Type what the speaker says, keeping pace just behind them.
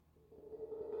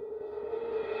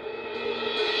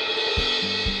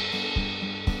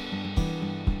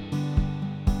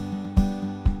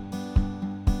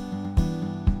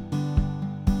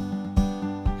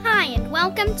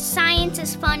Welcome to Science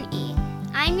is Fun-y.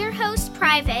 I'm your host,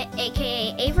 Private,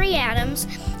 aka Avery Adams.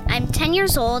 I'm 10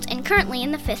 years old and currently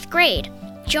in the 5th grade.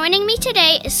 Joining me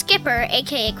today is Skipper,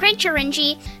 aka Craig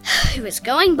Chiringi, who is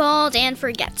going bald and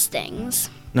forgets things.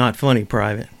 Not funny,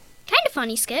 Private. Kind of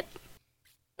funny, Skip.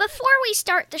 Before we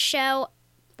start the show,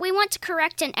 we want to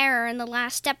correct an error in the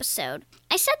last episode.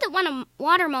 I said that when a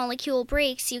water molecule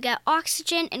breaks, you get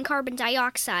oxygen and carbon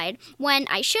dioxide, when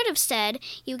I should have said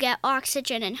you get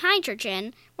oxygen and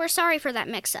hydrogen. We're sorry for that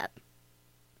mix-up.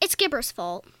 It's Skipper's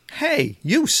fault. Hey,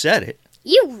 you said it.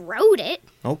 You wrote it.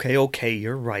 Okay,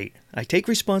 you're right. I take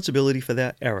responsibility for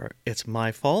that error. It's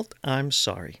my fault. I'm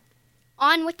sorry.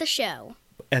 On with the show.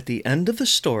 At the end of the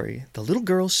story, the little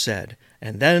girl said,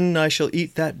 "And then I shall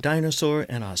eat that dinosaur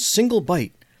in a single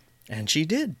bite." And she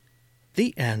did.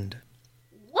 The end.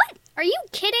 What? Are you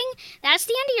kidding? That's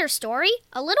the end of your story?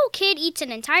 A little kid eats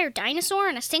an entire dinosaur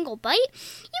in a single bite?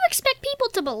 You expect people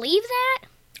to believe that?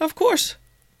 Of course.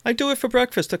 I do it for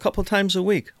breakfast a couple times a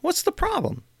week. What's the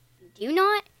problem? Do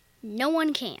not? No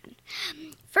one can.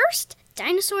 First,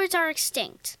 dinosaurs are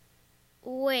extinct.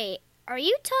 Wait, are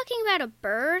you talking about a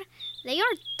bird? They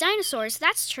are dinosaurs,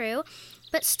 that's true.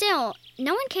 But still,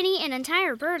 no one can eat an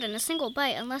entire bird in a single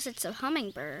bite unless it's a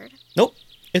hummingbird. Nope,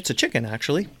 it's a chicken,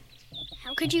 actually.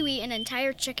 How could you eat an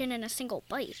entire chicken in a single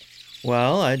bite?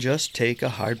 Well, I just take a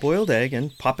hard-boiled egg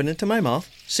and pop it into my mouth.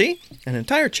 See? An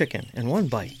entire chicken in one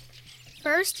bite.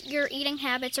 First, your eating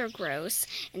habits are gross.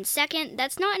 And second,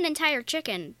 that's not an entire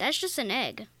chicken. That's just an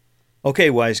egg. Okay,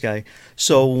 wise guy.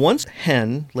 So once a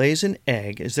hen lays an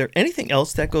egg, is there anything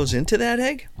else that goes into that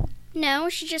egg? No,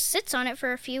 she just sits on it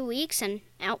for a few weeks and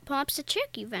out pops a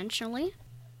chick eventually.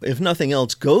 If nothing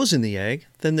else goes in the egg,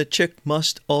 then the chick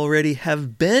must already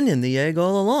have been in the egg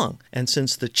all along. And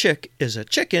since the chick is a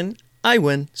chicken, I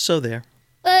win, so there.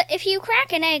 But if you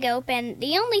crack an egg open,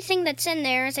 the only thing that's in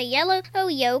there is a yellow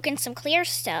yolk and some clear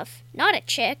stuff, not a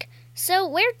chick. So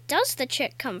where does the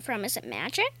chick come from? Is it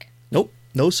magic? Nope,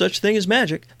 no such thing as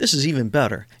magic. This is even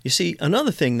better. You see,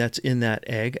 another thing that's in that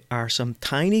egg are some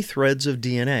tiny threads of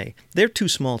DNA. They're too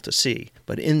small to see,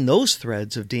 but in those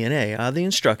threads of DNA are the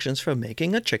instructions for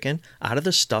making a chicken out of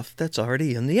the stuff that's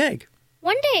already in the egg.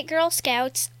 One day at Girl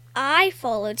Scouts, I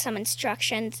followed some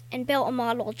instructions and built a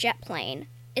model jet plane.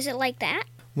 Is it like that?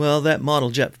 Well, that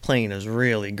model jet plane is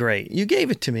really great. You gave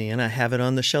it to me, and I have it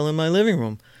on the shelf in my living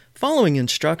room. Following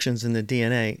instructions in the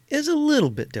DNA is a little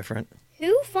bit different.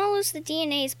 Who follows the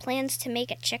DNA's plans to make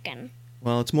a chicken?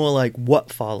 Well, it's more like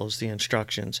what follows the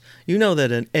instructions. You know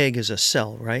that an egg is a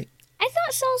cell, right? I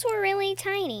thought cells were really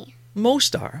tiny.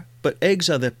 Most are, but eggs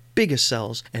are the biggest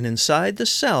cells, and inside the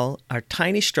cell are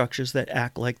tiny structures that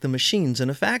act like the machines in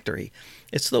a factory.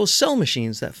 It's those cell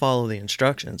machines that follow the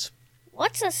instructions.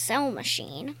 What's a cell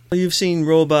machine? You've seen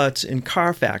robots in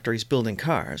car factories building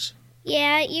cars.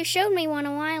 Yeah, you showed me one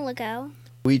a while ago.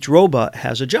 Each robot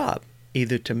has a job,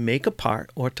 either to make a part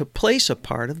or to place a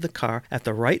part of the car at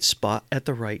the right spot at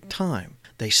the right time.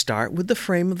 They start with the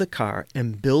frame of the car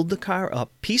and build the car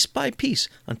up piece by piece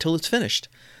until it's finished.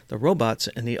 The robots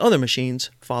and the other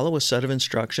machines follow a set of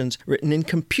instructions written in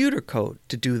computer code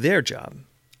to do their job.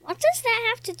 What does that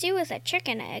have to do with a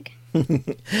chicken egg?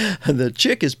 The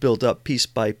chick is built up piece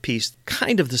by piece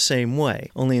kind of the same way,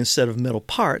 only instead of metal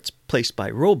parts placed by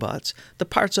robots, the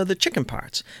parts are the chicken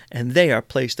parts, and they are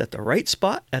placed at the right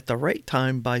spot at the right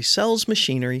time by cells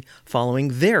machinery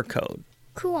following their code.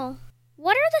 Cool.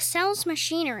 What are the cells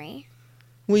machinery?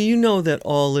 Well, you know that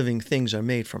all living things are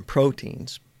made from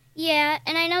proteins. Yeah,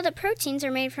 and I know that proteins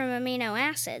are made from amino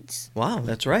acids. Wow,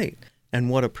 that's right. And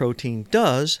what a protein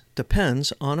does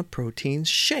depends on a protein's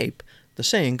shape. The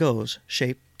saying goes,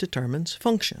 shape determines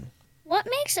function. What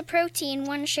makes a protein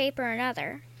one shape or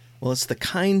another? Well, it's the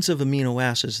kinds of amino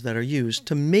acids that are used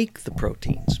to make the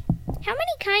proteins. How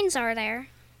many kinds are there?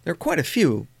 There are quite a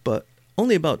few, but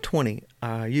only about 20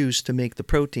 are used to make the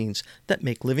proteins that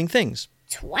make living things.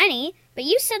 20? But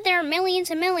you said there are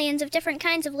millions and millions of different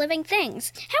kinds of living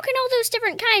things. How can all those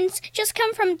different kinds just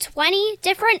come from 20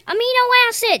 different amino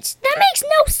acids? That makes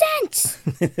no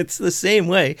sense! It's the same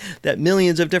way that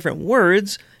millions of different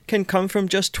words can come from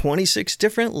just 26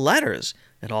 different letters.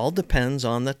 It all depends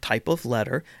on the type of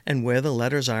letter and where the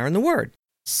letters are in the word.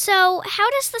 So, how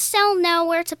does the cell know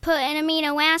where to put an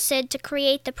amino acid to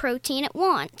create the protein it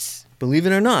wants? Believe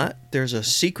it or not, there's a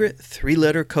secret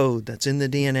 3-letter code that's in the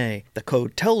DNA. The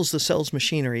code tells the cell's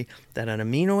machinery that an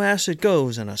amino acid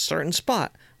goes in a certain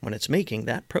spot when it's making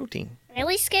that protein.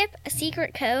 Really, Skip? A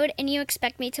secret code, and you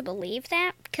expect me to believe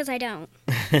that? Because I don't.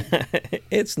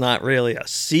 It's not really a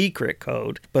secret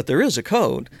code, but there is a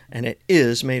code, and it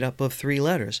is made up of 3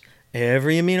 letters.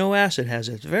 Every amino acid has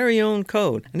its very own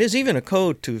code, and there's even a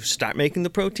code to start making the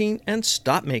protein and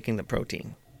stop making the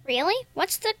protein. Really?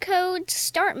 What's the code to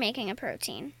start making a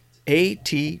protein?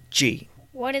 ATG.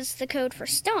 What is the code for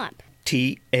stop?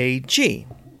 TAG.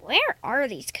 Where are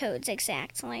these codes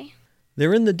exactly?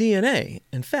 They're in the DNA.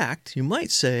 In fact, you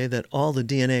might say that all the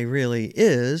DNA really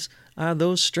is are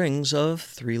those strings of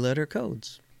 3-letter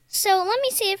codes. So let me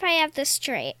see if I have this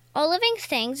straight. All living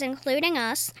things, including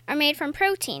us, are made from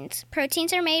proteins.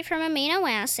 Proteins are made from amino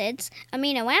acids.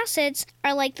 Amino acids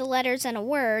are like the letters in a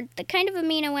word. The kind of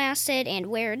amino acid and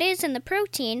where it is in the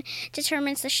protein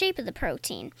determines the shape of the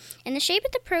protein. And the shape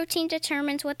of the protein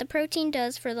determines what the protein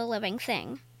does for the living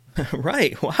thing.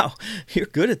 Right. Wow. You're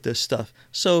good at this stuff.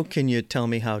 So can you tell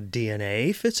me how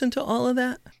DNA fits into all of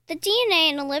that? The DNA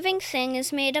in a living thing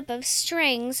is made up of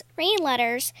strings, 3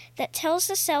 letters, that tells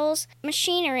the cell's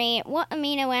machinery what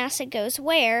amino acid goes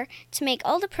where to make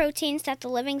all the proteins that the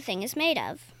living thing is made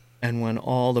of. And when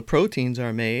all the proteins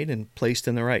are made and placed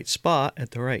in the right spot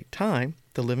at the right time,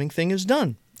 the living thing is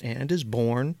done and is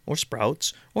born or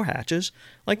sprouts or hatches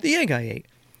like the egg I ate.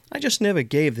 I just never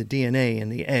gave the DNA in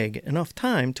the egg enough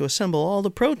time to assemble all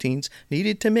the proteins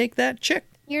needed to make that chick.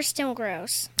 You're still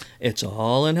gross. It's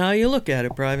all in how you look at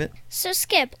it, Private. So,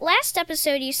 Skip, last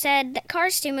episode you said that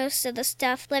cars do most of the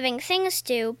stuff living things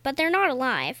do, but they're not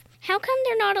alive. How come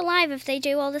they're not alive if they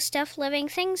do all the stuff living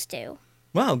things do?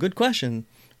 Wow, good question.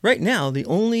 Right now, the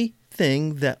only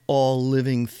thing that all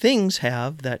living things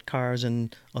have that cars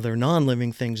and other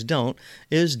non-living things don't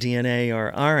is DNA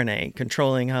or RNA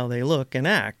controlling how they look and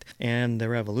act and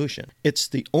their evolution. It's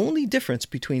the only difference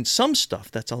between some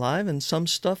stuff that's alive and some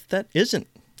stuff that isn't.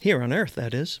 Here on Earth,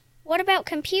 that is. What about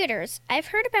computers? I've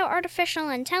heard about artificial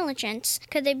intelligence.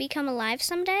 Could they become alive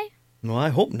someday? Well, I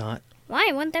hope not.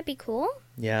 Why? Wouldn't that be cool?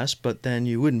 Yes, but then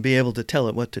you wouldn't be able to tell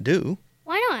it what to do.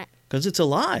 Why not? Because it's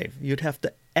alive. You'd have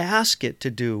to ask it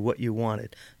to do what you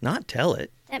wanted, not tell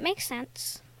it. That makes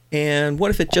sense. And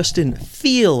what if it just didn't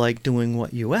feel like doing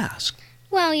what you asked?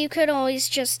 Well, you could always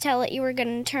just tell it you were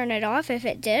going to turn it off if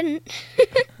it didn't.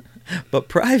 But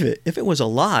Private, if it was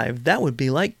alive, that would be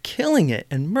like killing it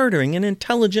and murdering an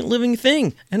intelligent living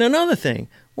thing. And another thing,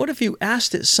 what if you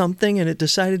asked it something and it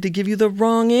decided to give you the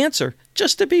wrong answer,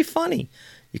 just to be funny?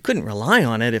 You couldn't rely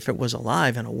on it if it was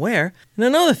alive and aware. And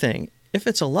another thing, if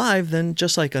it's alive, then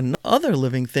just like other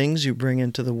living things you bring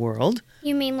into the world.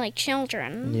 You mean like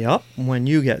children? Yep. When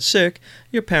you get sick,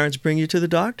 your parents bring you to the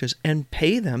doctors and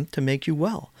pay them to make you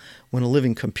well. When a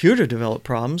living computer developed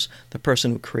problems, the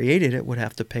person who created it would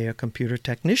have to pay a computer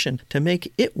technician to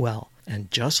make it well.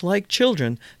 And just like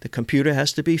children, the computer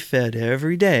has to be fed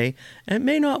every day and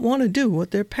may not want to do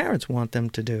what their parents want them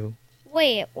to do.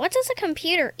 Wait, what does a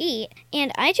computer eat?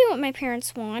 And I do what my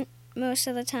parents want most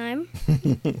of the time.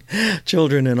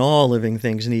 Children and all living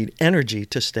things need energy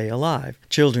to stay alive.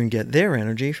 Children get their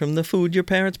energy from the food your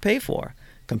parents pay for.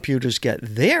 Computers get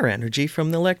their energy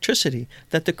from the electricity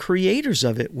that the creators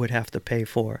of it would have to pay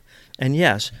for. And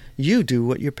yes, you do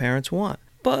what your parents want.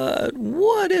 But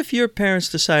what if your parents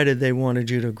decided they wanted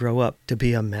you to grow up to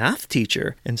be a math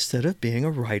teacher instead of being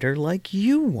a writer like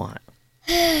you want?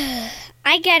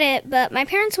 I get it, but my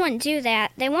parents wouldn't do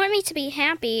that. They want me to be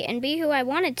happy and be who I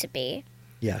wanted to be.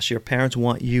 Yes, your parents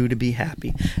want you to be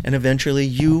happy, and eventually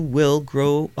you will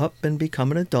grow up and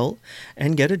become an adult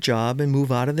and get a job and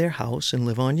move out of their house and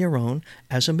live on your own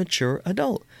as a mature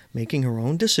adult, making her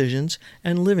own decisions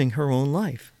and living her own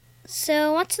life.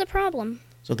 So what's the problem?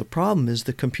 So the problem is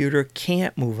the computer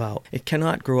can't move out. It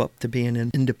cannot grow up to be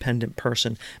an independent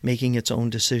person making its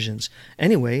own decisions.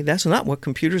 Anyway, that's not what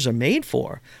computers are made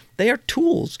for. They are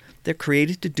tools. They're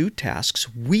created to do tasks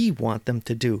we want them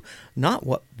to do, not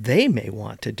what they may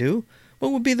want to do.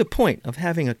 What would be the point of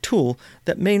having a tool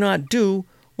that may not do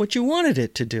what you wanted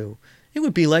it to do? It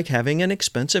would be like having an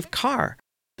expensive car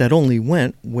that only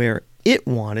went where it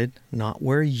wanted, not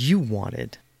where you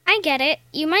wanted. I get it.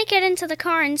 You might get into the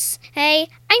car and say,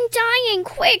 "I'm dying,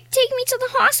 quick, take me to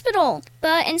the hospital."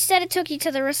 But instead it took you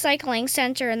to the recycling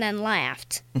center and then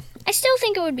laughed. I still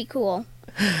think it would be cool.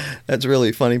 That's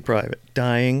really funny, Private.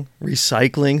 Dying,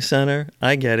 recycling center,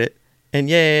 I get it. And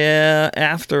yeah,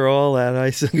 after all that,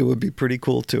 I think it would be pretty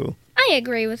cool too. I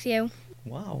agree with you.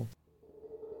 Wow.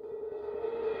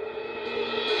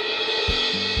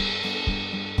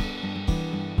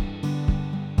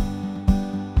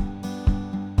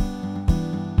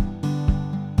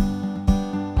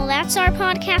 Well, that's our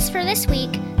podcast for this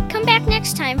week. Come back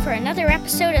next time for another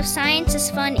episode of Science is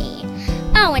Funny.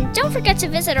 Oh, and don't forget to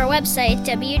visit our website,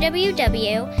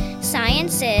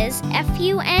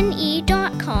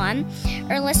 www.scienceisfune.com,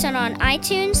 or listen on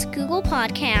iTunes, Google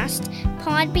Podcast,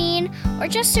 Podbean, or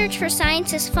just search for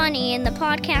Science is Funny in the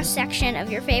podcast section of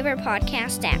your favorite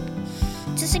podcast app.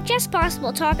 To suggest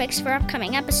possible topics for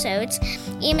upcoming episodes,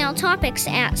 email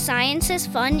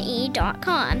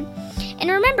topics@scienceisfunE.com. And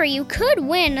remember, you could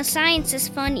win a Science is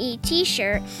Fun E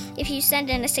t-shirt if you send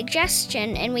in a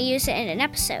suggestion and we use it in an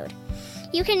episode.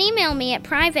 You can email me at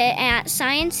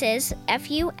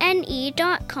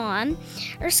private@sciencesfune.com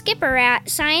or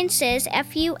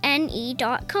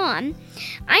skipper@sciencesfune.com.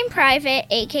 I'm Private,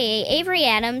 aka Avery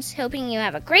Adams, hoping you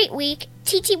have a great week.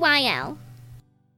 TTYL.